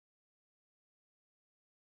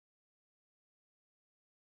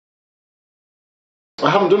I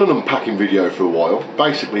haven't done an unpacking video for a while,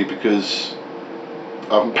 basically because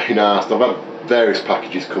I haven't been asked. I've had various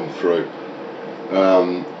packages come through.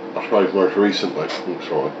 I suppose most recently, I'm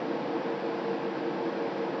sorry,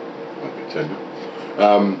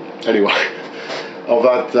 anyway,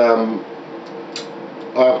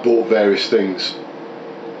 I've bought various things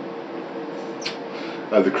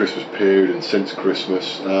over the Christmas period and since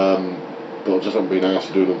Christmas, but I just haven't been asked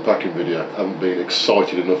to do an unpacking video. I haven't been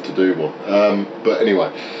excited enough to do one. But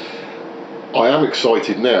anyway, I am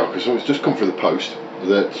excited now because it's just come through the post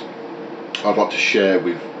that I'd like to share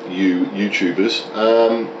with you YouTubers.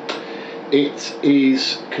 It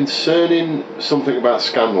is concerning something about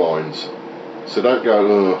Scanlines, so don't go,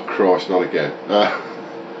 oh Christ, not again.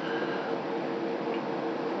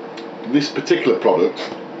 This particular product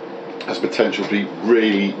has potential to be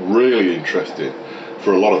really, really interesting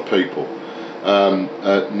for a lot of people,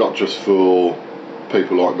 not just for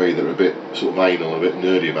people like me that are a bit sort of anal, a bit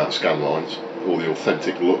nerdy about Scanlines, or the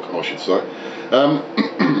authentic look, I should say.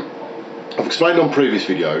 I've explained on previous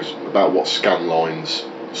videos about what Scanlines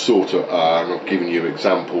sort of are, and I've given you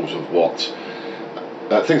examples of what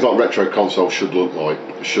things like retro consoles should look like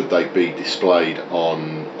should they be displayed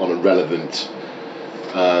on a relevant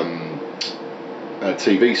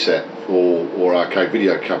TV set or arcade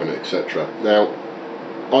video cabinet, etc. Now,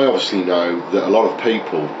 I obviously know that a lot of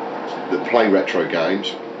people that play retro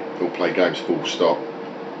games, or play games full stop,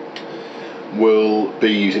 will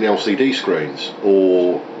be using LCD screens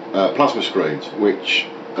or plasma screens, which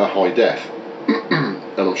are high def.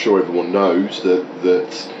 And I'm sure everyone knows that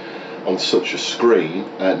on such a screen,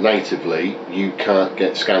 natively, you can't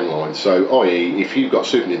get Scanlines. So, i.e., if you've got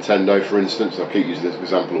Super Nintendo, for instance, and I keep using this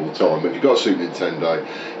example all the time, but if you've got a Super Nintendo,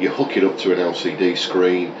 you hook it up to an LCD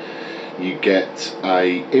screen, you get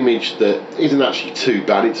a image that isn't actually too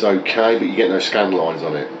bad, it's okay, but you get no Scanlines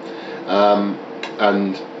on it.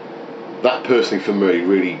 And that personally for me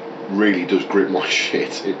really does grip my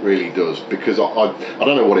shit. It really does, because I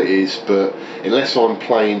don't know what it is, but unless I'm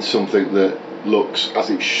playing something that looks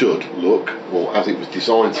as it should look, or as it was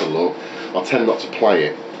designed to look, I tend not to play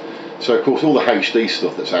it. So of course all the HD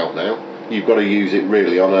stuff that's out now, you've got to use it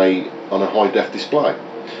really on a high def display.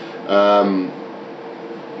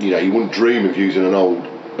 You know, you wouldn't dream of using an old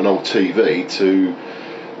TV to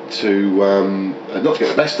not to get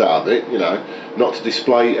the best out of it, you know, not to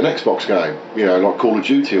display an Xbox game, you know, like Call of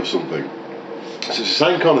Duty or something. So it's the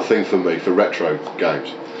same kind of thing for me for retro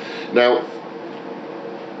games. Now,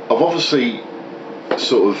 I've obviously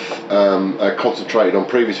sort of concentrated on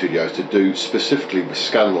previous videos to do specifically with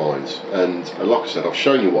Scanlines, and like I said, I've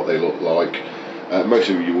shown you what they look like. Most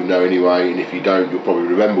of you will know anyway, and if you don't, you'll probably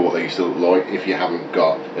remember what they used to look like if you haven't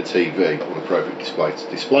got a TV or an appropriate display to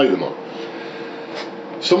display them on.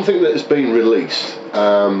 Something that has been released,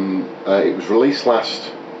 it was released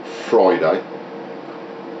last Friday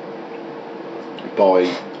by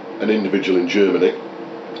an individual in Germany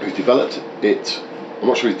who's developed it. I'm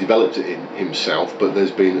not sure he's developed it himself, but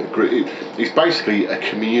there's been it's basically a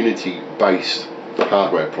community-based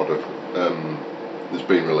hardware product that's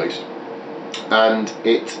been released, and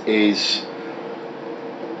it is,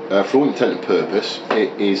 for all intent and purpose,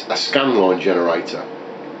 it is a Scanline generator.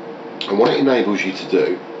 And what it enables you to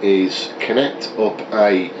do is connect up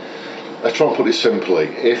let's try and put it simply,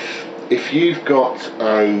 if you've got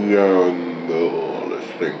a,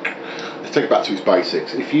 let's take it back to its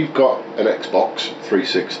basics. If you've got an Xbox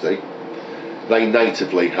 360, they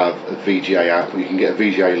natively have a VGA output. You can get a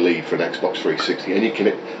VGA lead for an Xbox 360, and you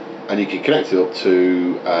can connect it up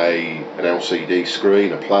to an LCD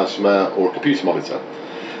screen, a plasma, or a computer monitor,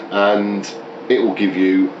 and it will give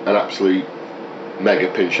you an absolute mega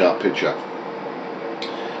pin-sharp picture.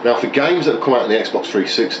 Now, for games that have come out on the Xbox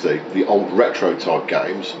 360, the old retro type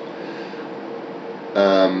games,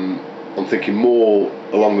 I'm thinking more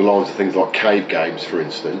along the lines of things like cave games, for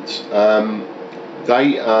instance.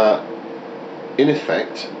 They are, in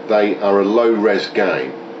effect, they are a low-res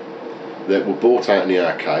game that were bought out in the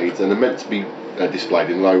arcades and are meant to be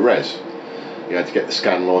displayed in low res, you know, to get the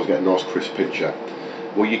Scanlines, get a nice crisp picture.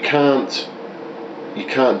 Well, you can't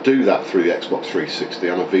do that through the Xbox 360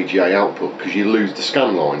 on a VGA output, because you lose the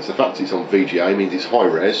Scanlines. The fact it's on VGA means it's high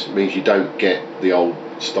res, means you don't get the old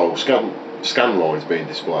style Scanlines being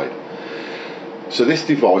displayed. So this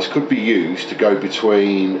device could be used to go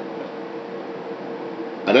between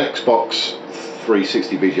an Xbox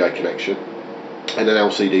 360 VGA connection and an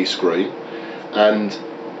LCD screen, and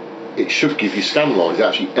it should give you Scanlines. It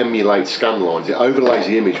actually emulates Scanlines. It overlays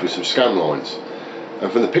the image with some Scanlines.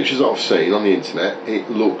 And from the pictures that I've seen on the internet, it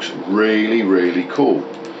looks really, really cool.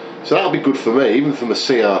 So that'll be good for me, even from a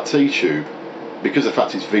CRT tube, because of the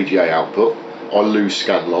fact it's VGA output. I lose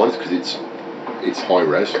scan lines because it's high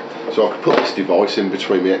res. So I could put this device in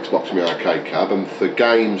between my Xbox and my arcade cab, and for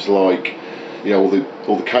games like, you know,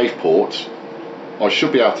 all the cave ports, I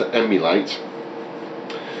should be able to emulate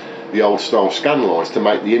the old style scan lines to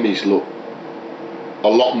make the image look a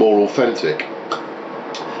lot more authentic.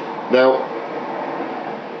 Now,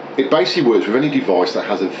 it basically works with any device that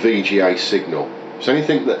has a VGA signal. So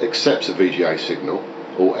anything that accepts a VGA signal,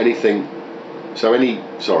 or anything, so any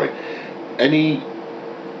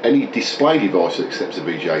display device that accepts a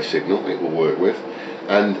VGA signal, it will work with,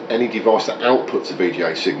 and any device that outputs a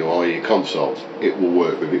VGA signal, i.e. a console, it will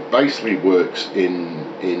work with. It basically works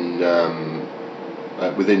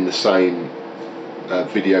within the same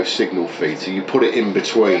video signal feed. So you put it in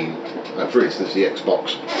between, for instance, the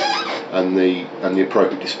Xbox and the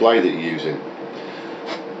appropriate display that you're using.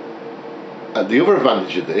 The other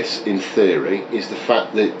advantage of this, in theory, is the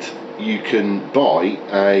fact that you can buy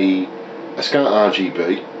a Scanline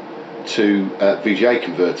RGB to VGA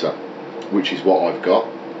converter, which is what I've got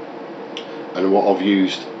and what I've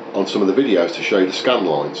used on some of the videos to show you the scan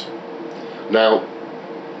lines. Now,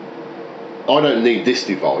 I don't need this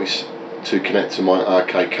device to connect to my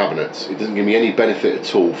arcade cabinets. It doesn't give me any benefit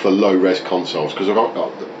at all for low res consoles, because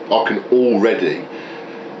I can already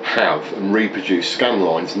have and reproduce scan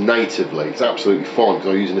lines natively. It's absolutely fine because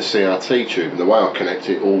I'm using a CRT tube, and the way I connect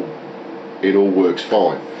it all works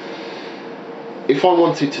fine. If I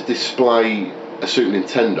wanted to display a Super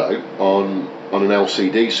Nintendo on an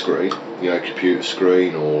LCD screen, you know, computer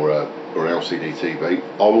screen or an LCD TV,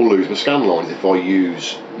 I will lose my scan lines if I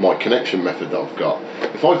use my connection method that I've got.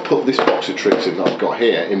 If I put this box of tricks in that I've got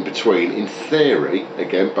here in between, in theory,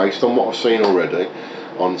 again based on what I've seen already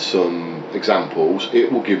on some examples,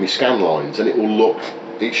 it will give me scan lines, and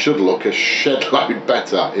it should look a shed load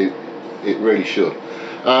better. It really should.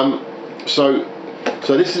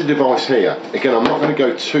 So this is a device here. Again, I'm not going to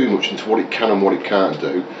go too much into what it can and what it can't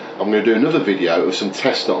do. I'm going to do another video of some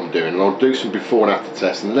tests that I'm doing, and I'll do some before and after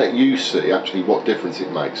tests and let you see actually what difference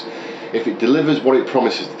it makes. If it delivers what it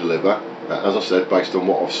promises to deliver, as I said, based on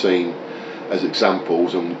what I've seen as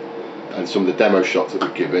examples and some of the demo shots that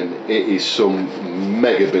we've given, it is some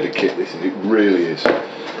mega bit of kit, this is, it really is.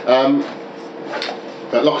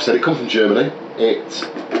 Like I said, it comes from Germany. It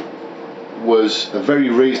was a very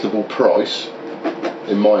reasonable price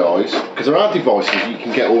in my eyes, because there are devices you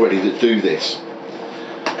can get already that do this,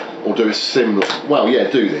 or do a similar, well yeah,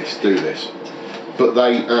 do this, but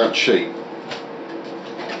they aren't cheap.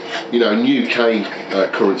 You know, in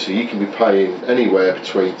UK currency, you can be paying anywhere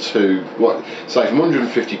between say from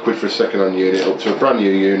 150 quid for a second-hand unit up to a brand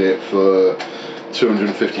new unit for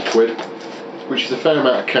 250 quid, which is a fair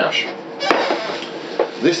amount of cash.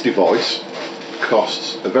 This device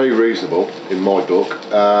costs a very reasonable, in my book,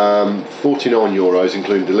 €49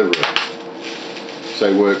 including delivery. So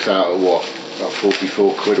it works out at what, about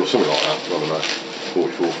 44 quid or something like that, I don't know,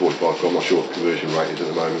 44, 45 quid, I'm not sure what the conversion rate is at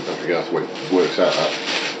the moment, I forget what it works out at.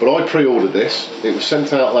 But I pre-ordered this, it was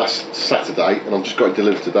sent out last Saturday, and I've just got it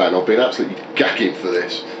delivered today, and I've been absolutely gagging for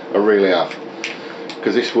this, I really have.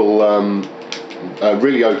 Because this will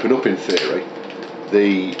really open up, in theory,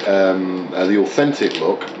 the authentic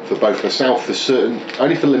look for both myself, for certain,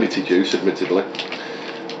 only for limited use admittedly,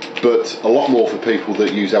 but a lot more for people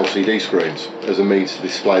that use LCD screens as a means to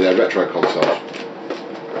display their retro consoles.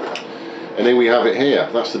 And then we have it here,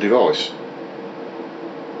 that's the device.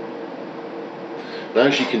 Now,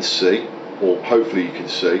 as you can see, or hopefully you can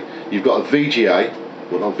see, you've got a VGA,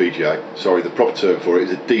 well not VGA, sorry, the proper term for it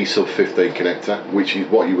is a D sub 15 connector, which is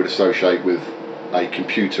what you would associate with a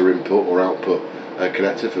computer input or output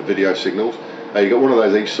connector for video signals. You've got one of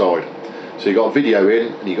those each side. So you've got a video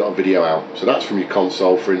in and you've got a video out. So that's from your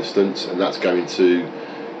console, for instance, and that's going to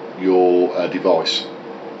your device,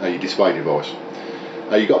 your display device.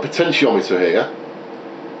 You've got a potentiometer here,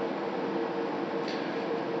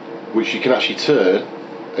 which you can actually turn,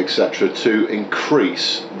 etc., to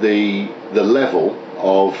increase the level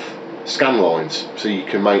of scan lines. So you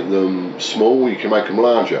can make them small, you can make them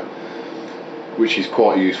larger, which is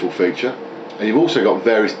quite a useful feature. And you've also got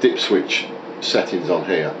various dip switch settings on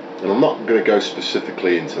here, and I'm not going to go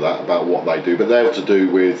specifically into that about what they do, but they're to do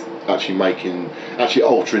with actually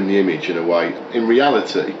altering the image in a way. In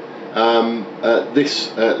reality,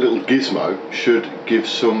 this little gizmo should give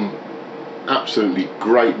some absolutely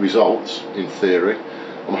great results in theory.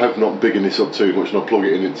 I'm hoping not bigging this up too much and I'll plug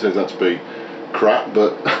it in and it turns out to be crap,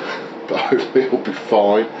 but hopefully it'll be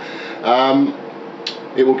fine.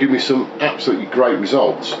 It will give me some absolutely great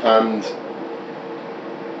results, and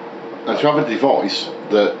to have a device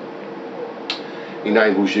that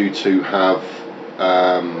enables you to have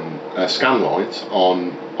Scanlines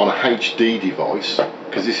on a HD device,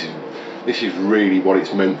 because this is really what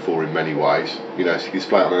it's meant for in many ways. You know, so you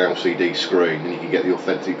display it on an LCD screen and you can get the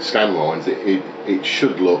authentic scan lines. It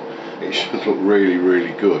should look really,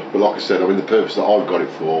 really good. But like I said, I mean, the purpose that I've got it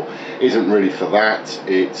for isn't really for that.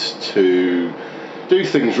 It's to do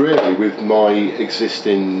things really with my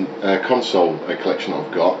existing console collection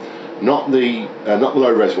I've got. Not the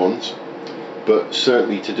low res ones, but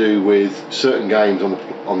certainly to do with certain games on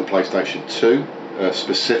the PlayStation 2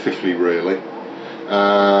 specifically, really.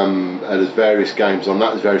 There's various games on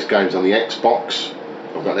that. There's various games on the Xbox.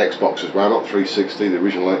 I've got an Xbox as well, not 360, the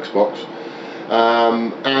original Xbox,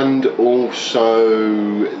 and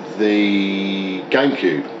also the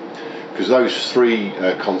GameCube, because those three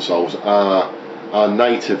consoles are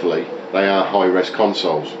natively, they are high-res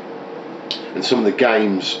consoles, and some of the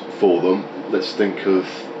games for them. Let's think of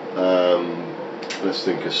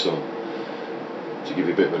some to give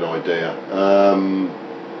you a bit of an idea.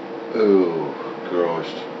 Oh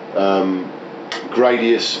Christ.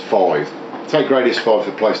 Gradius 5. Take Gradius 5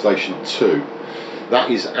 for PlayStation 2.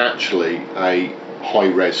 That is actually a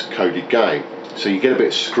high-res coded game. So you get a bit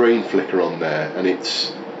of screen flicker on there, and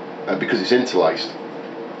it's because it's interlaced.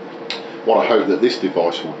 What I hope that this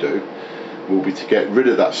device will do will be to get rid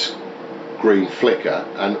of that screen flicker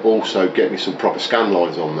and also get me some proper scan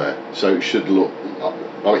lines on there. So it should look, I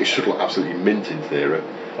mean, it should look absolutely mint in theory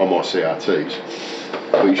on my CRTs,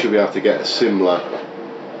 but you should be able to get a similar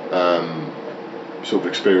sort of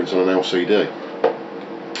experience on an LCD.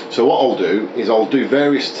 So what I'll do is I'll do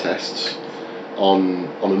various tests on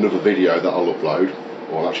another video that I'll upload.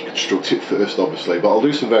 Well, I'll actually construct it first, obviously, but I'll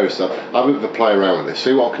do some various stuff. Have a bit of a play around with this,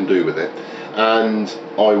 see what I can do with it, and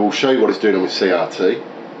I will show you what it's doing on my CRT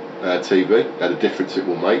TV, and the difference it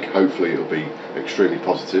will make. Hopefully it'll be extremely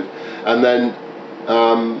positive. And then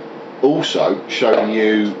also showing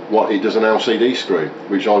you what it does on LCD screen,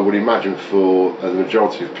 which I would imagine for the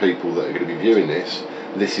majority of people that are going to be viewing this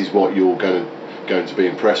is what you're going to be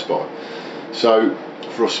impressed by. So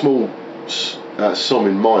for a small sum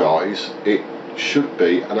in my eyes, it should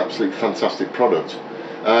be an absolutely fantastic product.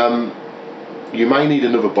 You may need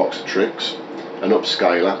another box of tricks, an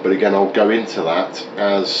upscaler, but again I'll go into that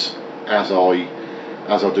as I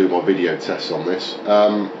do my video tests on this.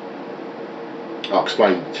 I'll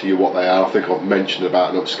explain to you what they are. I think I've mentioned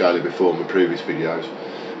about an upscaler before in my previous videos,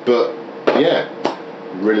 but yeah,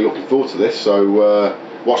 really looking forward to this. So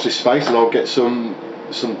watch this space and I'll get some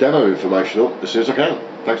demo information up as soon as I can.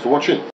 Thanks for watching.